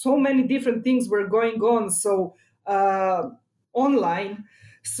 because so many different things were going on online.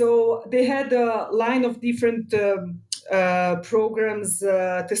 So they had a line of different programs,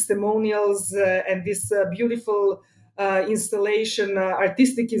 testimonials, and this beautiful installation,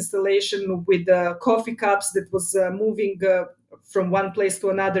 artistic installation with coffee cups that was moving from one place to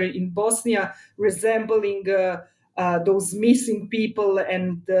another in Bosnia, resembling those missing people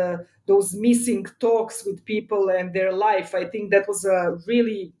and those missing talks with people and their life. I think that was a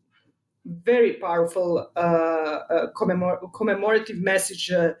really very powerful commemorative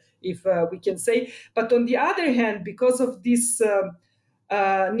message, if we can say. But on the other hand, because of this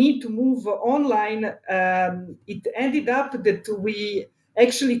need to move online, it ended up that we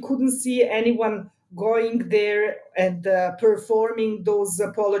actually couldn't see anyone going there and performing those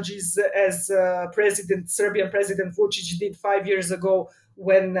apologies as Serbian President Vučić did 5 years ago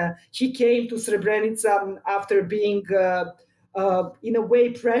when he came to Srebrenica after being in a way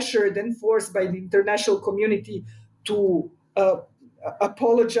pressured and forced by the international community to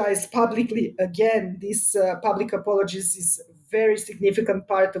apologize publicly again. This public apologies is a very significant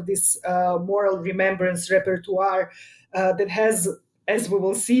part of this moral remembrance repertoire that has, as we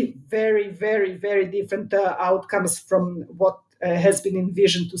will see, very, very, very different outcomes from what has been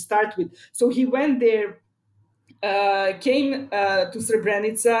envisioned to start with. So he went there, came to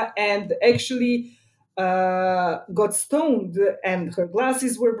Srebrenica, and actually got stoned, and her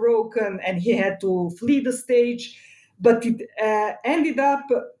glasses were broken, and he had to flee the stage. But it ended up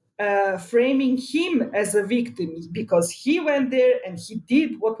framing him as a victim, because he went there and he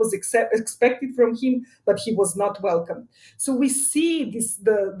did what was expected from him, but he was not welcome. So we see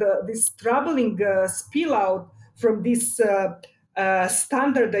this troubling spill out from this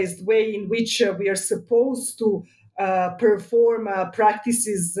standardized way in which we are supposed to perform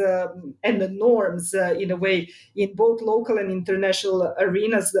practices and the norms in a way in both local and international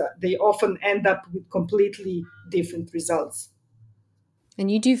arenas. They often end up with completely different results. And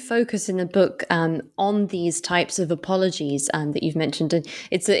you do focus in the book on these types of apologies that you've mentioned, and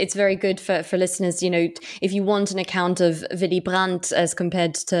it's very good for listeners. If you want an account of Willy Brandt as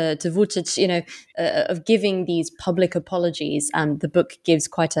compared to Vučić, of giving these public apologies, the book gives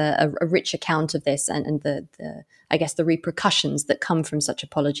quite a rich account of this and the I guess the repercussions that come from such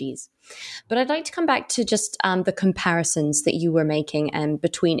apologies. But I'd like to come back to just the comparisons that you were making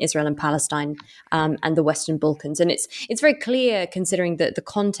between Israel and Palestine and the Western Balkans. And it's very clear, considering the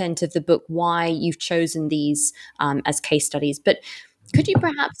content of the book, why you've chosen these as case studies. But could you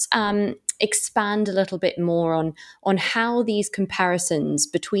perhaps expand a little bit more on how these comparisons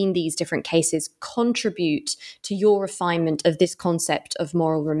between these different cases contribute to your refinement of this concept of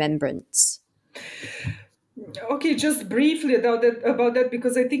moral remembrance? Okay, just briefly about that,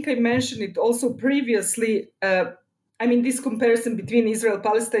 because I think I mentioned it also previously. This comparison between Israel,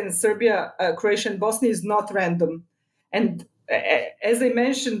 Palestine, and Serbia, Croatia, and Bosnia is not random. And as I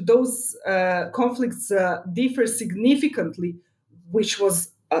mentioned, those conflicts differ significantly, which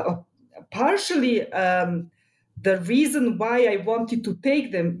was partially the reason why I wanted to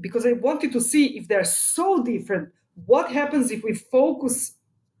take them, because I wanted to see if they're so different, what happens if we focus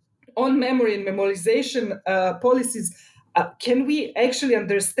on memory and memorization policies. Can we actually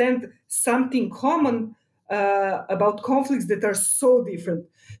understand something common about conflicts that are so different?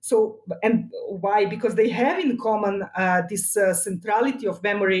 So, and why? Because they have in common this centrality of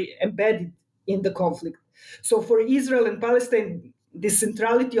memory embedded in the conflict. So for Israel and Palestine, the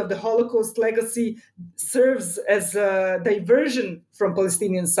centrality of the Holocaust legacy serves as a diversion from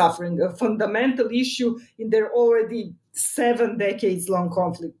Palestinian suffering, a fundamental issue in their already 7 decades long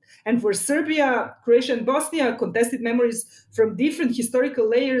conflict. And for Serbia, Croatia, and Bosnia, contested memories from different historical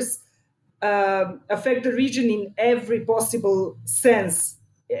layers affect the region in every possible sense,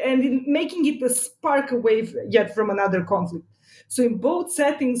 and in making it a spark away yet from another conflict. So in both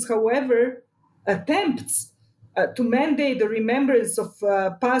settings, however, attempts to mandate the remembrance of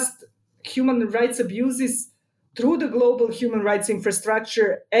past human rights abuses through the global human rights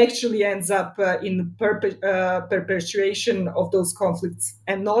infrastructure actually ends up in perpetuation of those conflicts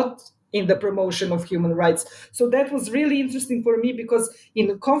and not in the promotion of human rights. So that was really interesting for me, because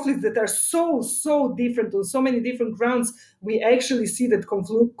in conflicts that are so different on so many different grounds, we actually see that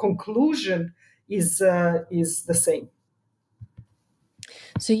conclusion is the same.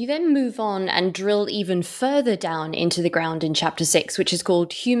 So you then move on and drill even further down into the ground in chapter 6, which is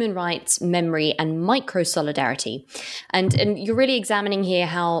called Human Rights, Memory, and Micro-Solidarity. And you're really examining here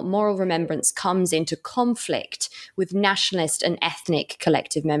how moral remembrance comes into conflict with nationalist and ethnic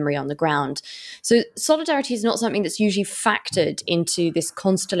collective memory on the ground. So solidarity is not something that's usually factored into this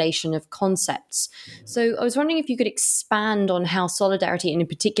constellation of concepts. So I was wondering if you could expand on how solidarity, and in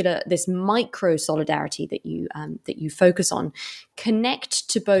particular this micro-solidarity that you focus on, connect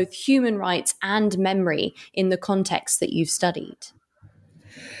to both human rights and memory in the context that you've studied?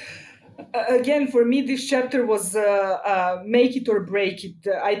 Again, for me, this chapter was make it or break it.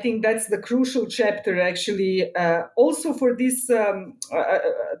 I think that's the crucial chapter, actually. Also for this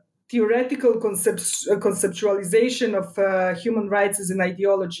theoretical conceptualization of human rights as an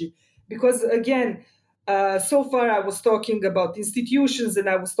ideology. Because again, so far I was talking about institutions and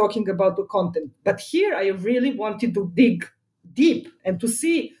I was talking about the content. But here I really wanted to dig deep and to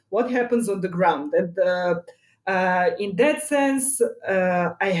see what happens on the ground. And in that sense,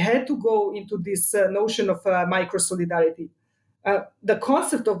 I had to go into this notion of micro-solidarity. The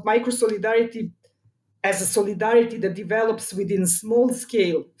concept of micro-solidarity as a solidarity that develops within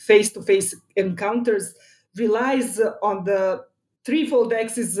small-scale face-to-face encounters relies on the threefold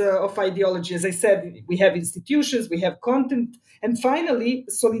axis of ideology. As I said, we have institutions, we have content, and finally,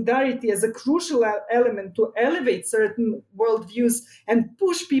 solidarity as a crucial element to elevate certain worldviews and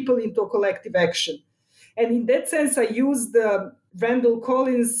push people into a collective action. And in that sense, I used Randall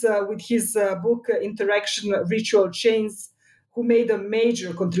Collins with his book, Interaction Ritual Chains, who made a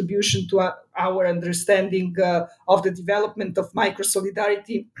major contribution to our understanding of the development of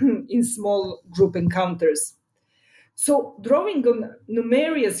micro-solidarity in small group encounters. So, drawing on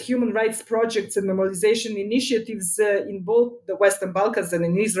numerous human rights projects and normalization initiatives in both the Western Balkans and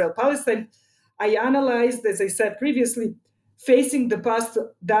in Israel-Palestine, I analyzed, as I said previously, facing the past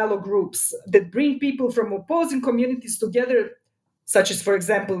dialogue groups that bring people from opposing communities together, such as, for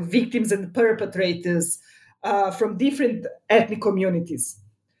example, victims and perpetrators from different ethnic communities.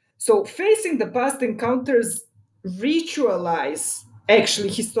 So, facing the past encounters ritualize actually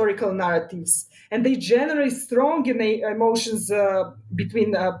historical narratives, and they generate strong emotions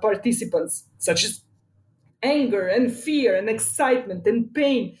between participants, such as anger and fear and excitement and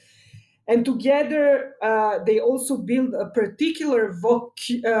pain. And together, they also build a particular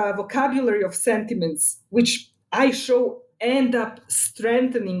vocabulary of sentiments, which I show end up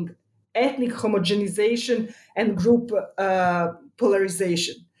strengthening ethnic homogenization and group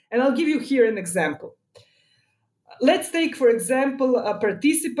polarization. And I'll give you here an example. Let's take, for example, a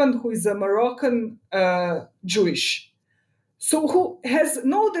participant who is a Moroccan Jewish, so who has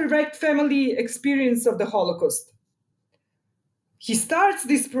no direct family experience of the Holocaust. He starts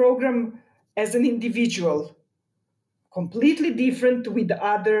this program as an individual, completely different with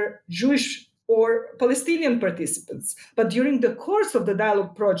other Jewish or Palestinian participants. But during the course of the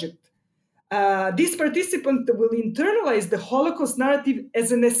dialogue project, this participant will internalize the Holocaust narrative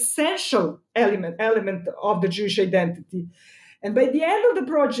as an essential element of the Jewish identity. And by the end of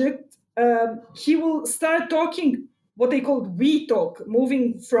the project, he will start talking what they call we talk,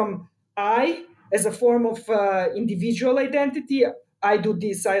 moving from I as a form of individual identity, I do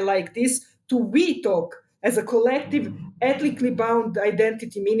this, I like this, to we talk as a collective, ethnically bound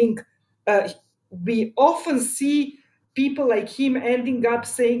identity, meaning we often see people like him ending up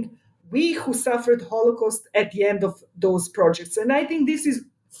saying, we who suffered Holocaust at the end of those projects. And I think this is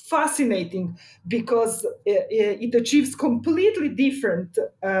fascinating because it achieves completely different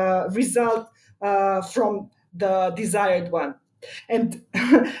result from the desired one. And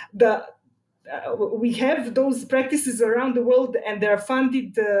we have those practices around the world, and they're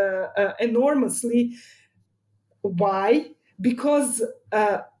funded enormously. Why? Because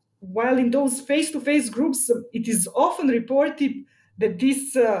while in those face-to-face groups, it is often reported that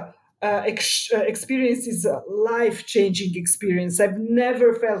this experience is a life-changing experience. I've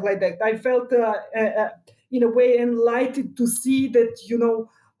never felt like that. I felt, in a way, enlightened to see that,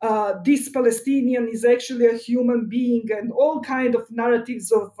 this Palestinian is actually a human being, and all kind of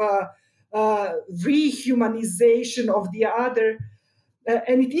narratives of rehumanization of the other.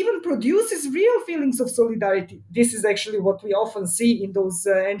 And it even produces real feelings of solidarity. This is actually what we often see in those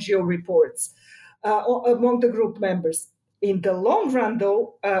NGO reports among the group members. In the long run,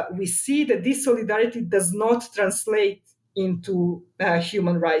 though, we see that this solidarity does not translate into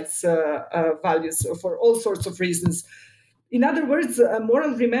human rights values for all sorts of reasons. In other words,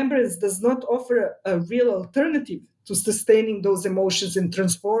 moral remembrance does not offer a real alternative to sustaining those emotions and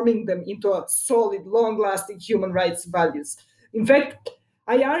transforming them into a solid, long-lasting human rights values. In fact,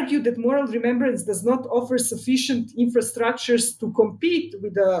 I argue that moral remembrance does not offer sufficient infrastructures to compete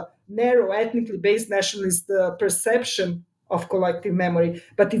with a narrow, ethnically based nationalist perception of collective memory,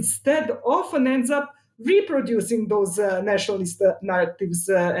 but instead often ends up reproducing those nationalist narratives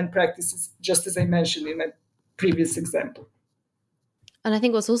and practices, just as I mentioned in my previous example. And I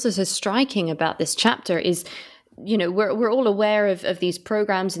think what's also so striking about this chapter is, we're all aware of these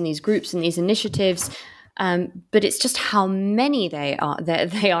programs and these groups and these initiatives, but it's just how many they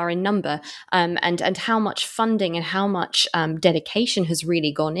are in number, and how much funding and how much dedication has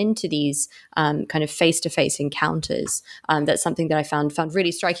really gone into these kind of face-to-face encounters. That's something that I found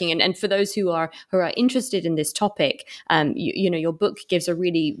really striking. And for those who are interested in this topic, your book gives a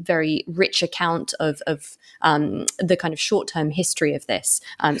really very rich account of the kind of short-term history of this.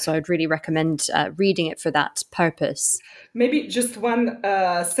 So I'd really recommend reading it for that purpose. Maybe just one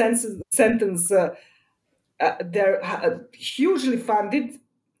sentence. They're hugely funded,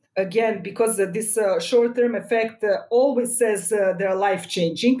 again, because this short-term effect always says they're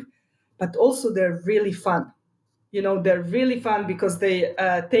life-changing, but also they're really fun. They're really fun because they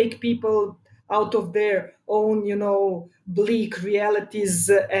take people out of their own, bleak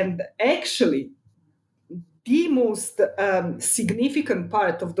realities. And actually, the most significant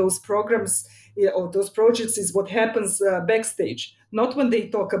part of those programs or those projects is what happens backstage, not when they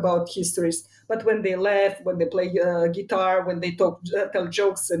talk about histories, but when they laugh, when they play guitar, when they tell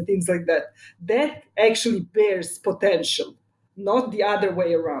jokes and things like that. That actually bears potential, not the other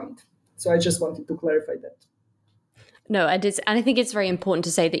way around. So I just wanted to clarify that. No, and I think it's very important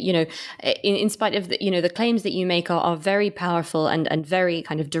to say that, in spite of the claims that you make are very powerful and very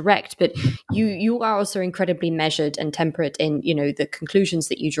kind of direct, but you are also incredibly measured and temperate in, the conclusions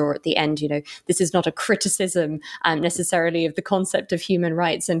that you draw at the end. This is not a criticism necessarily of the concept of human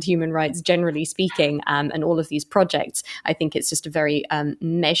rights and human rights generally speaking, and all of these projects. I think it's just a very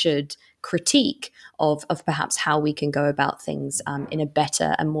measured critique of perhaps how we can go about things in a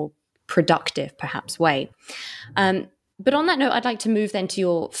better and more productive, perhaps, way. But on that note, I'd like to move then to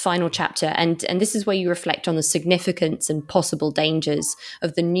your final chapter, and this is where you reflect on the significance and possible dangers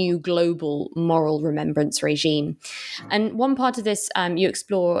of the new global moral remembrance regime. And one part of this you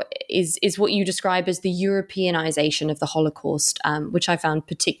explore is what you describe as the Europeanization of the Holocaust, which I found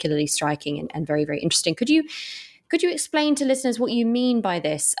particularly striking and very, very interesting. Could you explain to listeners what you mean by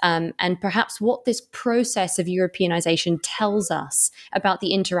this, and perhaps what this process of Europeanization tells us about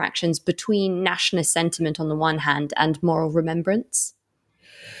the interactions between nationalist sentiment on the one hand and moral remembrance?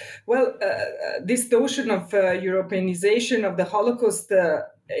 Well, this notion of Europeanization of the Holocaust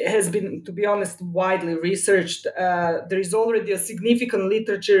has been, to be honest, widely researched. There is already a significant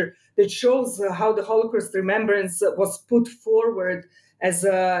literature that shows how the Holocaust remembrance was put forward as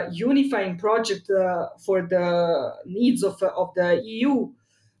a unifying project for the needs of the EU,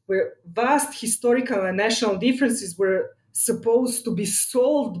 where vast historical and national differences were supposed to be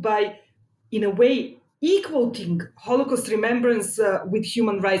solved by, in a way, equating Holocaust remembrance with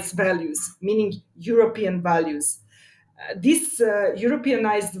human rights values, meaning European values. This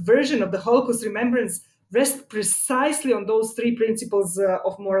Europeanized version of the Holocaust remembrance rests precisely on those three principles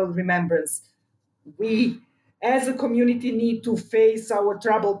of moral remembrance. We, as a community, need to face our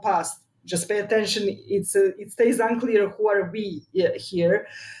troubled past. Just pay attention, it stays unclear who are we here.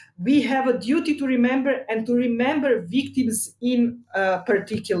 We have a duty to remember and to remember victims in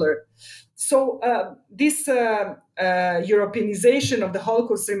particular. So this Europeanization of the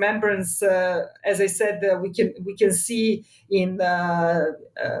Holocaust remembrance, as I said, we can see in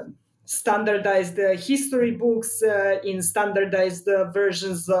standardized history books, in standardized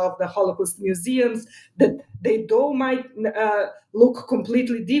versions of the Holocaust museums, that they though might look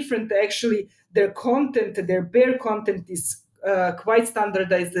completely different. Actually, their content, their bare content, is quite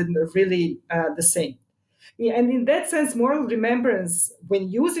standardized and really the same. And in that sense, moral remembrance, when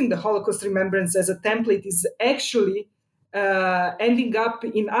using the Holocaust remembrance as a template, is actually ending up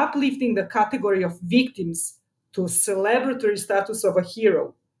in uplifting the category of victims to celebratory status of a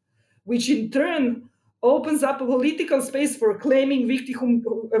hero, which in turn opens up a political space for claiming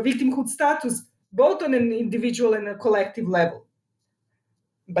victimhood status, both on an individual and a collective level.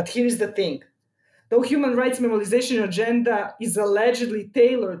 But here's the thing. Though human rights memorization agenda is allegedly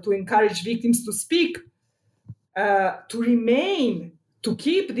tailored to encourage victims to speak, to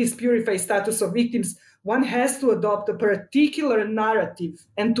keep this purified status of victims, one has to adopt a particular narrative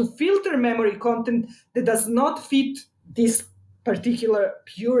and to filter memory content that does not fit this particular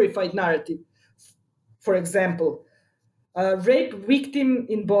purified narrative. For example, a rape victim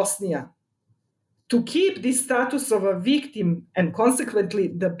in Bosnia. To keep this status of a victim and consequently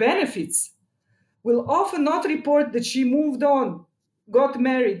the benefits, will often not report that she moved on, got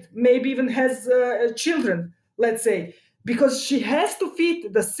married, maybe even has children, let's say, because she has to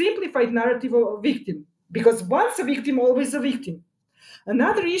fit the simplified narrative of a victim. Because once a victim, always a victim.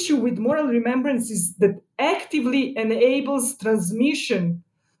 Another issue with moral remembrance is that actively enables transmission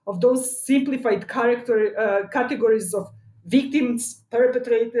of those simplified categories of victims,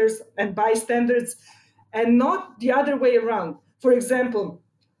 perpetrators, and bystanders, and not the other way around. For example,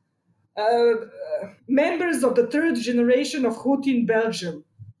 members of the third generation of Hutu in Belgium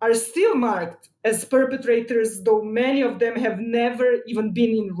are still marked as perpetrators, though many of them have never even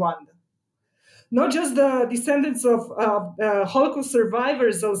been in Rwanda. Not just the descendants of Holocaust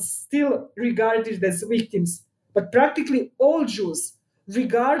survivors are still regarded as victims, but practically all Jews,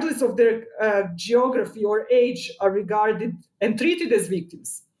 regardless of their geography or age, are regarded and treated as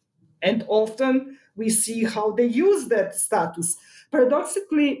victims. And often we see how they use that status.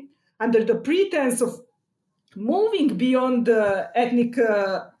 Paradoxically, under the pretense of moving beyond the ethnic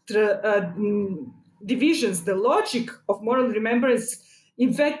divisions, the logic of moral remembrance,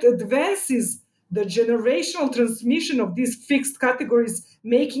 in fact, advances the generational transmission of these fixed categories,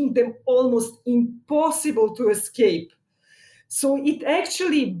 making them almost impossible to escape. So it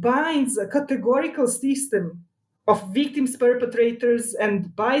actually binds a categorical system of victims, perpetrators,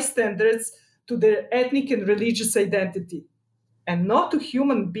 and bystanders to their ethnic and religious identity, and not to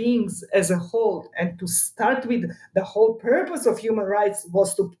human beings as a whole. And to start with, the whole purpose of human rights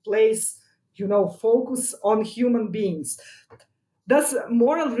was to place, focus on human beings. Thus,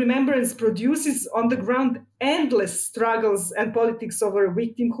 moral remembrance produces on the ground endless struggles and politics over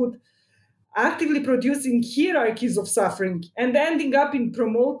victimhood, actively producing hierarchies of suffering and ending up in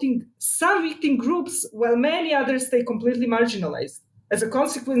promoting some victim groups while many others stay completely marginalized. As a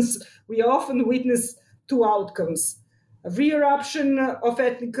consequence, we often witness two outcomes: a re-eruption of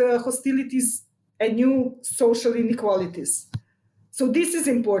ethnic hostilities and new social inequalities. So this is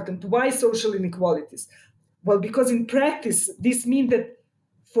important. Why social inequalities? Well, because in practice, this means that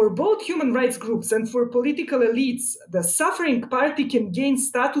for both human rights groups and for political elites, the suffering party can gain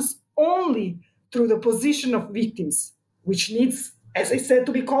status only through the position of victims, which needs, as I said,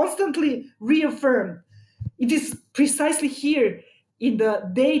 to be constantly reaffirmed. It is precisely here in the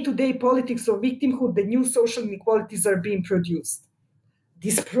day-to-day politics of victimhood that new social inequalities are being produced.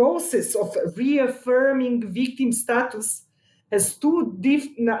 This process of reaffirming victim status has two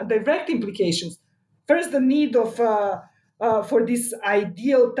direct implications. First, the need for this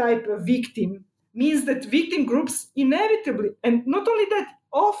ideal type of victim means that victim groups inevitably, and not only that,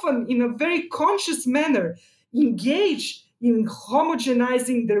 often in a very conscious manner, engage in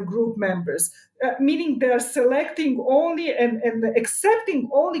homogenizing their group members, meaning they are selecting only and accepting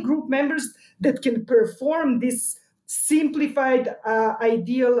only group members that can perform this simplified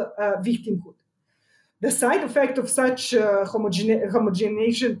ideal victimhood. The side effect of such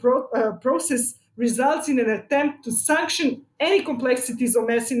homogenization process results in an attempt to sanction any complexities or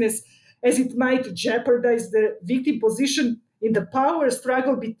messiness, as it might jeopardize the victim position in the power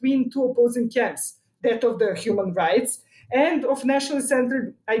struggle between two opposing camps, that of the human rights and of nationally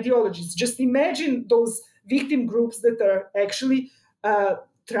centered ideologies. Just imagine those victim groups that are actually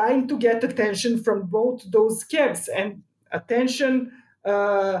trying to get attention from both those camps, and attention,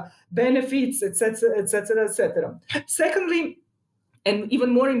 benefits, etc., etc., etc. Secondly, and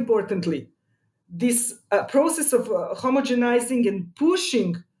even more importantly, this process of homogenizing and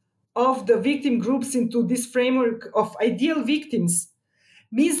pushing of the victim groups into this framework of ideal victims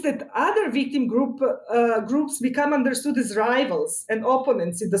means that other victim groups become understood as rivals and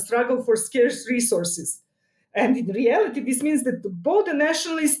opponents in the struggle for scarce resources. And in reality, this means that both the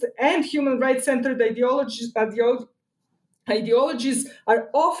nationalist and human rights-centered ideologies are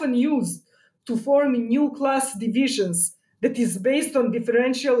often used to form new class divisions that is based on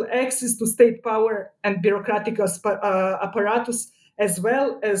differential access to state power and bureaucratic apparatus, as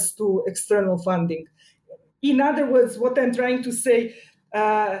well as to external funding. In other words, what I'm trying to say,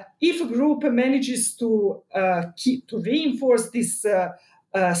 if a group manages to reinforce this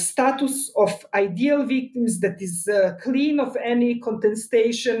status of ideal victims that is clean of any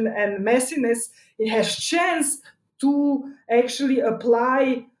contestation and messiness, it has chance to actually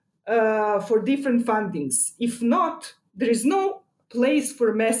apply for different fundings. If not, there is no place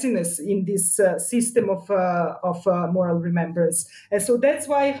for messiness in this system of moral remembrance. And so that's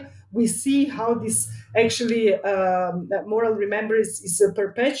why we see how this actually moral remembrance is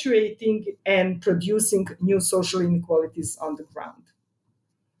perpetuating and producing new social inequalities on the ground.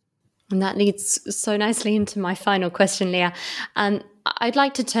 And that leads so nicely into my final question, Leah. I'd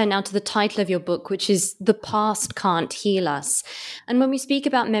like to turn now to the title of your book, which is The Past Can't Heal Us. And when we speak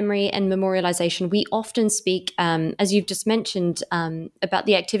about memory and memorialization, we often speak, as you've just mentioned, about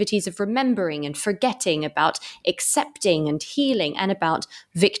the activities of remembering and forgetting, about accepting and healing, and about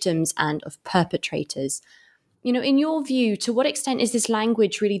victims and of perpetrators. You know, in your view, to what extent is this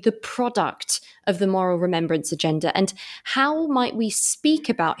language really the product of the moral remembrance agenda? And how might we speak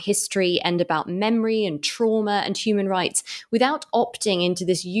about history and about memory and trauma and human rights without opting into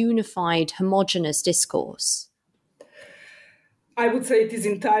this unified, homogenous discourse? I would say it is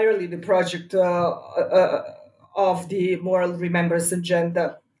entirely the project of the moral remembrance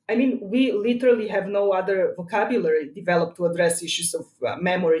agenda. I mean, we literally have no other vocabulary developed to address issues of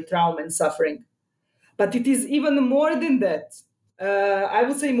memory, trauma, and suffering. But it is even more than that. I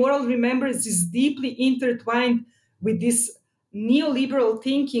would say moral remembrance is deeply intertwined with this neoliberal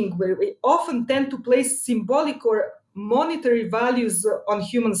thinking, where we often tend to place symbolic or monetary values on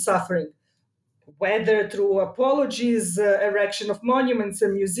human suffering, whether through apologies, erection of monuments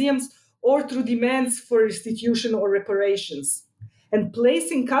and museums, or through demands for restitution or reparations. And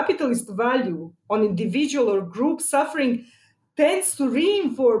placing capitalist value on individual or group suffering tends to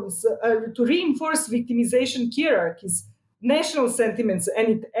reinforce victimization hierarchies, national sentiments, and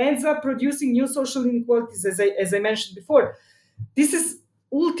it ends up producing new social inequalities, as I mentioned before. This is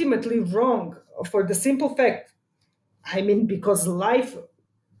ultimately wrong for the simple fact, because life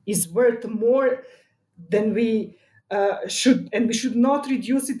is worth more than we should, and we should not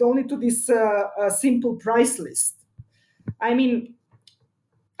reduce it only to this simple price list.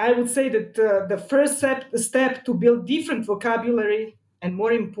 I would say that the first step to build different vocabulary and,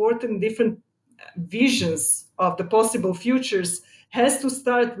 more important, different visions of the possible futures has to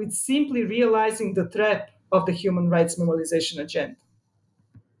start with simply realizing the trap of the human rights memorialization agenda.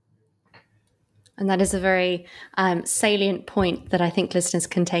 And that is a very salient point that I think listeners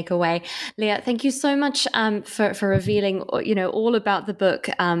can take away. Leah, thank you so much for revealing, all about the book.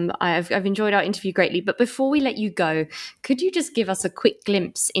 I've enjoyed our interview greatly. But before we let you go, could you just give us a quick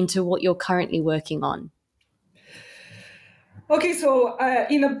glimpse into what you're currently working on? Okay, so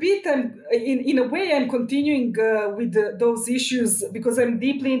in a way, I'm continuing with those issues because I'm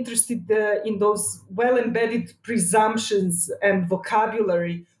deeply interested in those well-embedded presumptions and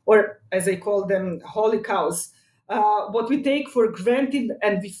vocabulary, or as I call them, holy cows, what we take for granted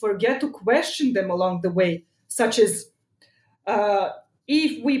and we forget to question them along the way, such as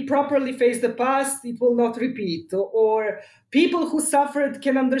if we properly face the past, it will not repeat, or people who suffered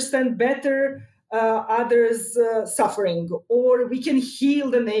can understand better others' suffering, or we can heal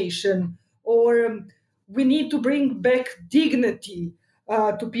the nation, or we need to bring back dignity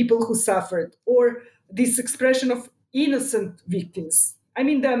to people who suffered, or this expression of innocent victims.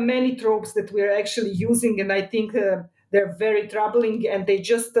 There are many tropes that we're actually using, and I think they're very troubling, and they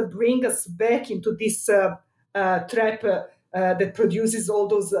just bring us back into this trap that produces all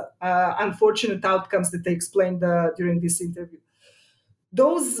those unfortunate outcomes that I explained during this interview.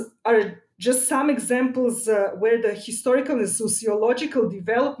 Those are just some examples where the historical and sociological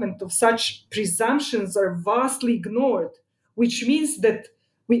development of such presumptions are vastly ignored, which means that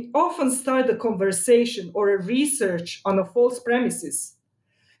we often start a conversation or a research on a false premises.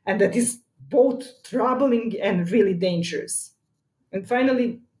 And that is both troubling and really dangerous. And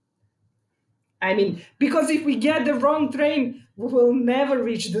finally, because if we get the wrong train, we will never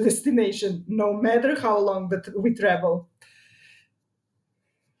reach the destination, no matter how long that we travel.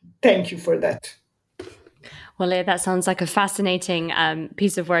 Thank you for that. Well, Leah, that sounds like a fascinating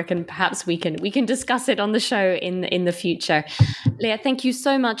piece of work, and perhaps we can discuss it on the show in the future. Leah, thank you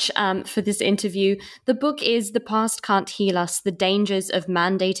so much for this interview. The book is The Past Can't Heal Us: The Dangers of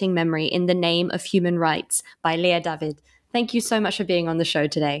Mandating Memory in the Name of Human Rights by Leah David. Thank you so much for being on the show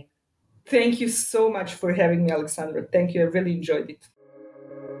today. Thank you so much for having me, Alexandra. Thank you. I really enjoyed it.